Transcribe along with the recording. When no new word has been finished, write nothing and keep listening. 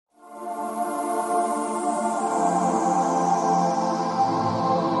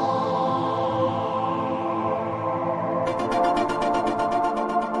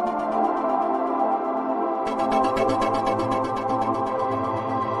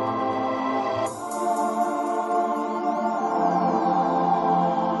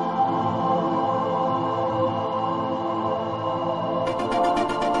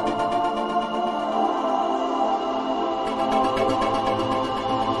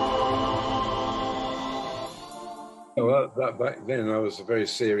Well, back then I was a very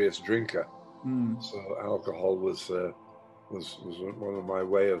serious drinker, Mm. so alcohol was one of my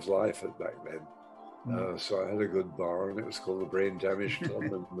way of life back then. So I had a good bar, and it was called the Brain Damage Club,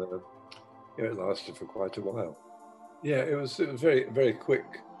 and it lasted for quite a while. Yeah, it was very quick,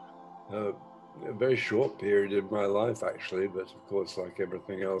 a very short period in my life actually. But of course, like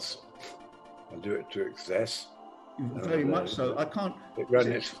everything else, I do it to excess. Very much so. I can't. It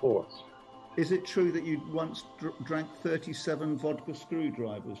ran its course. Is it true that you once drank 37 vodka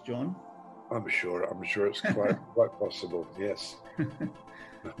screwdrivers, John? I'm sure it's quite possible. Yes.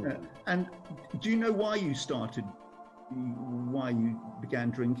 And do you know why you began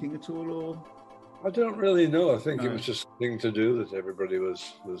drinking at all, or? I don't really know. I think it was just a thing to do that everybody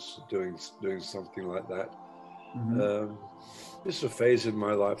was doing something like that. This is a phase in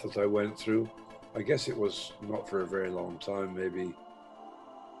my life that I went through. I guess it was not for a very long time, maybe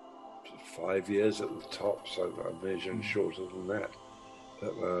 5 years at the top. So I measured shorter than that.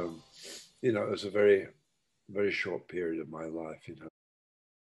 But it was a very short period of my life.